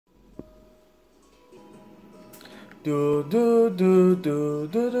Do do do do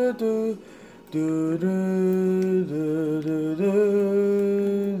do do do do do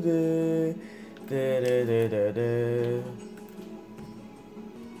do do do do.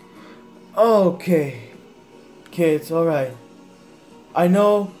 Okay, kids, all right. I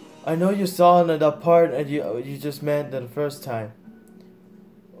know you saw that part and you just meant the first time.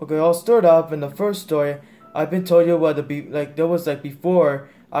 Okay, I'll start off in the first story. I've been told you what the like there was like before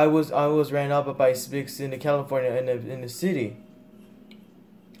I was ran up by snakes in the California in the city.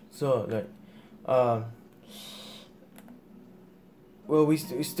 So like, um, well we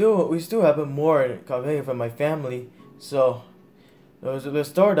still have more coming from my family. So let's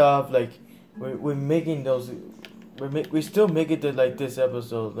start off like we're making those we still make it to like this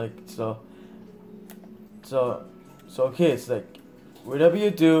episode like so so kids like whatever you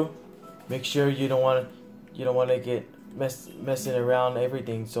do, make sure you don't want to get messing around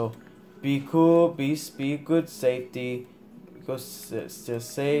everything. So be cool, be good safety, because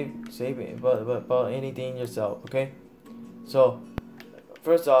just save it, but anything yourself, okay? So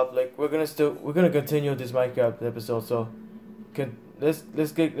first off, like we're gonna continue this Minecraft episode. So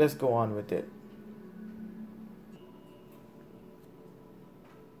let's go on with it.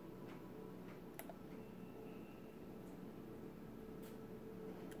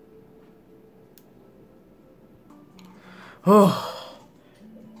 Oh,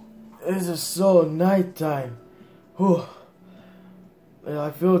 this is so nighttime. Oh,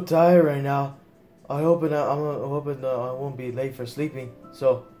 I feel tired right now. I'm hoping I won't be late for sleeping.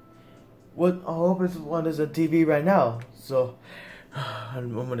 So, what I hope it's one is on TV right now. So,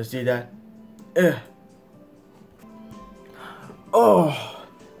 I'm gonna see that. Eh. Oh,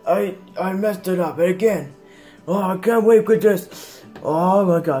 I messed it up again. Oh, I can't wait with this. Oh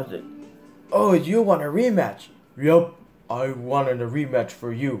my god. Oh, you want a rematch? Yup, I wanted a rematch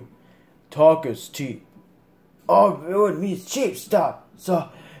for you. Talk is cheap. Oh, it would mean cheap stuff. So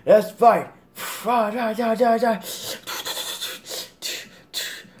let's fight.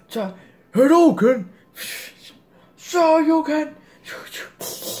 Hadouken! Shoryuken!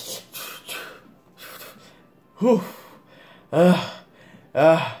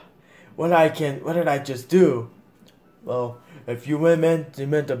 What did I just do? Well, if you meant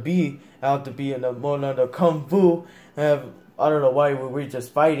to be out to be in the more of the kung fu, I don't know why we were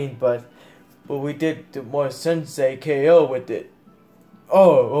just fighting, but we did the more sensei KO with it.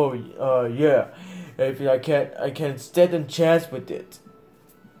 Yeah. If I can stand a chance with it.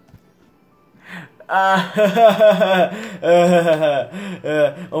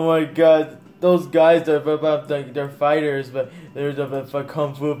 Oh my god, those guys are about like they're fighters, but there's a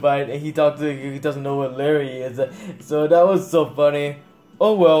kung fu fight, and he doesn't know what Larry is. So that was so funny.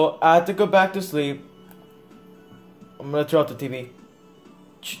 Oh well, I had to go back to sleep. I'm gonna turn off the TV.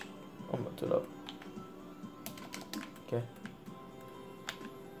 I'm gonna turn it off. Okay.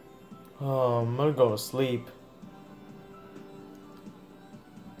 Oh, I'm gonna go to sleep.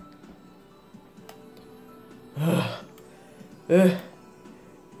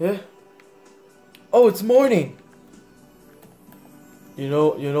 Oh, it's morning. You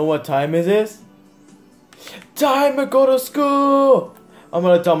know what time it is? Time to go to school. I'm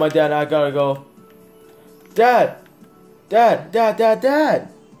gonna tell my dad I gotta go. Dad.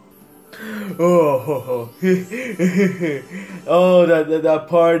 Oh, oh, that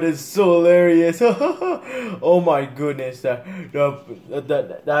part is so hilarious. Oh my goodness, that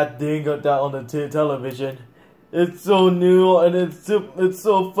thing got that on the television. It's so new and it's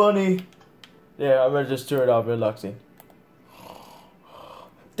so funny. Yeah, I'm gonna just turn it off, relaxing.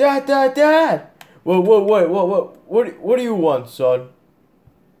 Dad. What do you want, son?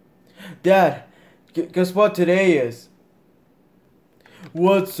 Dad, guess what today is?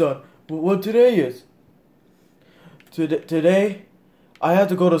 What, son? What today is? Today, I have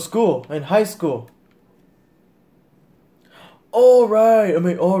to go to school, in high school. Alright,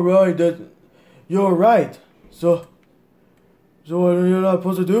 you're right. So what are you not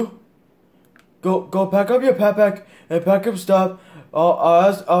supposed to do? Go pack up your backpack and pack up stuff. I'll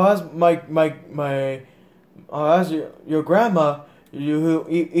ask your grandma you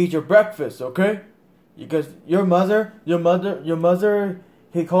eat your breakfast, okay? Because your mother,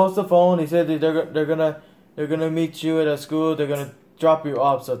 he calls the phone. He said they're gonna meet you at a school. They're gonna drop you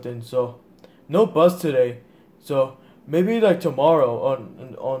off something. So no bus today. So maybe like tomorrow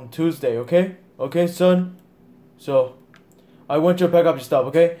on Tuesday, okay? Okay, son. So I want you to pack up your stuff,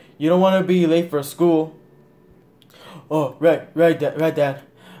 okay? You don't want to be late for school. Oh, right, Dad.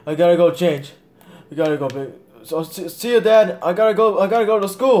 I gotta go change. I gotta go. So see you, Dad. I gotta go to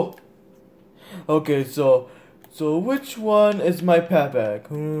school. Okay, so which one is my pet bag?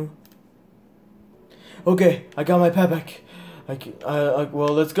 Okay, I got my pet back.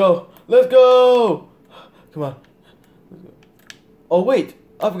 Well, let's go. Let's go. Come on. Oh wait,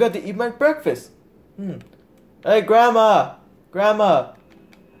 I forgot to eat my breakfast. Hey, Grandma. Grandma,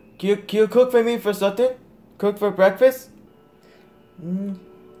 can you cook for me for something? Cook for breakfast?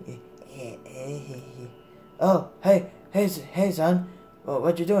 Oh, hey, son.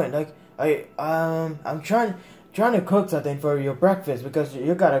 What you doing? Like, I'm trying to cook something for your breakfast because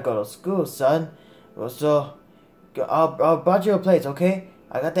you gotta go to school, son. Well, so I'll brought you a plate, okay?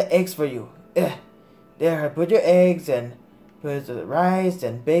 I got the eggs for you. There, put your eggs and put the rice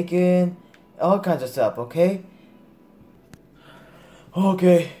and bacon, all kinds of stuff, okay?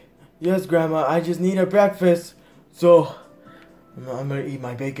 Okay. Yes, Grandma. I just need a breakfast, so I'm gonna eat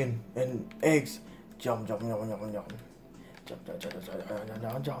my bacon and eggs. Jump, jump, jump, jump, jump. Jump, jump, jump,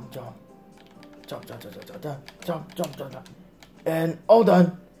 jump, jump, jump. Jump, jump, jump, jump, jump, jump, jump, jump. And all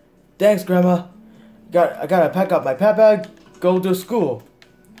done. Thanks, Grandma. I gotta pack up my pet bag, go to school.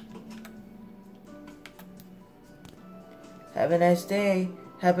 Have a nice day.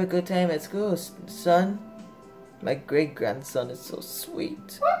 Have a good time at school, son. My great-grandson is so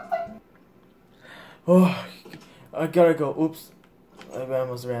sweet. Oh, I gotta go. Oops. I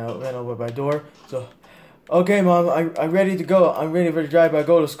almost ran over my door. So, okay, Mom, I'm ready to go. I'm ready for the drive. I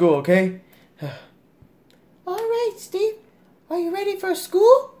go to school, okay? Alright, Steve. Are you ready for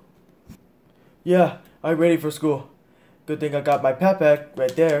school? Yeah, I'm ready for school. Good thing I got my pet bag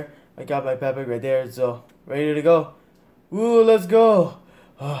right there. So ready to go. Woo, let's go.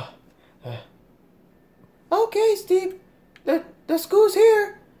 Okay, Steve. The school's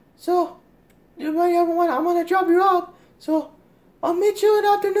here. So, you might have one. I'm gonna drop you off. So, I'll meet you in the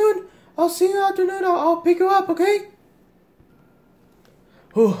afternoon. I'll see you in the afternoon. I'll pick you up, okay?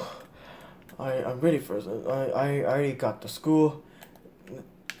 Whew. I'm ready for it. I already got to school.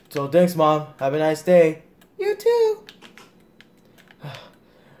 So thanks, Mom. Have a nice day. You too.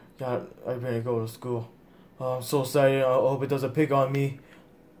 God, I better go to school. Oh, I'm so excited. I hope it doesn't pick on me.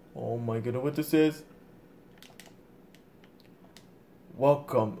 Oh my goodness, what this is?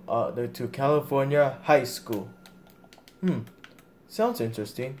 Welcome to California High School. Sounds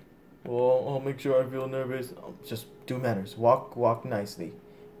interesting. Well, I'll make sure I feel nervous. Just do manners. Walk nicely.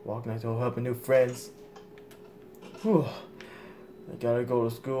 Walk nicely. I'll help new friends. Whew. I gotta go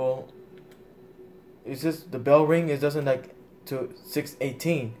to school. It's just the bell ring. It doesn't like to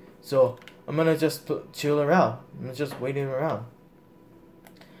 6:18. So I'm gonna just chill around. I'm just waiting around.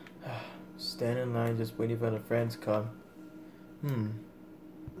 Stand in line, just waiting for the friends to come.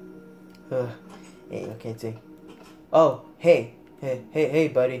 Hey, I can't say. Oh, hey,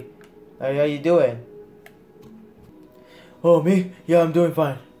 buddy. How you doing? Oh, me? Yeah, I'm doing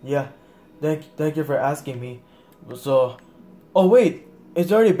fine. Yeah, thank you for asking me. So, oh wait,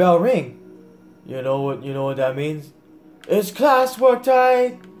 it's already bell ring. You know what that means? It's classwork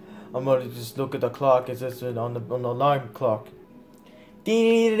time. I'm gonna just look at the clock. It's just on the alarm clock.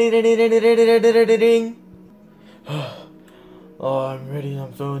 Ding. Oh, I'm ready.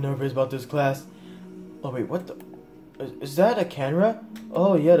 I'm so nervous about this class. Oh wait, what the? Is that a camera?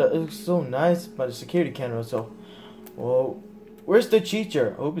 Oh yeah, that looks so nice by the security camera. So, well, where's the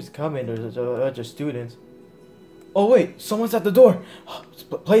teacher? I hope he's coming. There's a bunch of students. Oh wait, someone's at the door.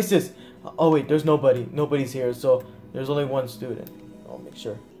 Places. Oh wait, there's nobody. Nobody's here. So there's only one student. I'll make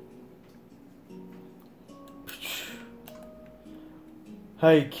sure.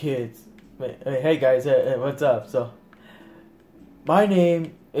 Hey kids. Hey guys. Hey, what's up? So, my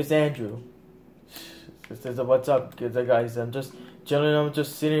name is Andrew. This is what's up, kids and guys. I'm just chilling. I'm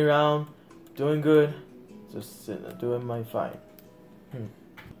just sitting around, doing good. Just sitting, doing my fine.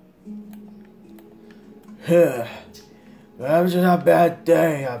 That was just a bad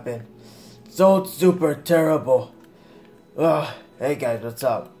day. I've been so super terrible. Hey guys, what's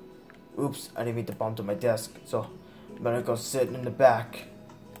up? Oops, I didn't mean to bump to my desk. So I'm gonna go sit in the back.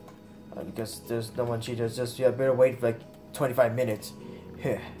 I guess there's no one cheated. Just I better wait for like 25 minutes.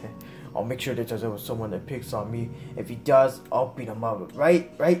 I'll make sure that there's someone that picks on me. If he does, I'll beat him up right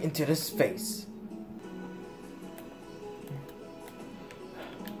into his face.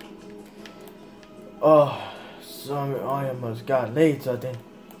 Oh, sorry, I almost got late. So then,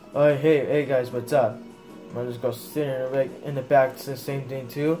 hey guys, what's up? I'm just gonna sit in the back. It's the same thing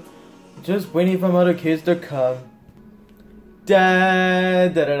too. Just waiting for other kids to come. Da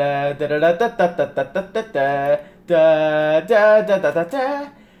da da da da da da da da da da da.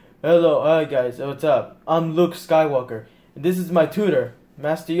 Hello, hi guys, what's up? I'm Luke Skywalker, and this is my tutor,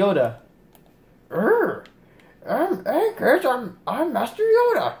 Master Yoda. Hey kids, I'm Master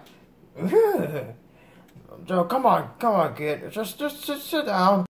Yoda. So come on, kid, just sit down.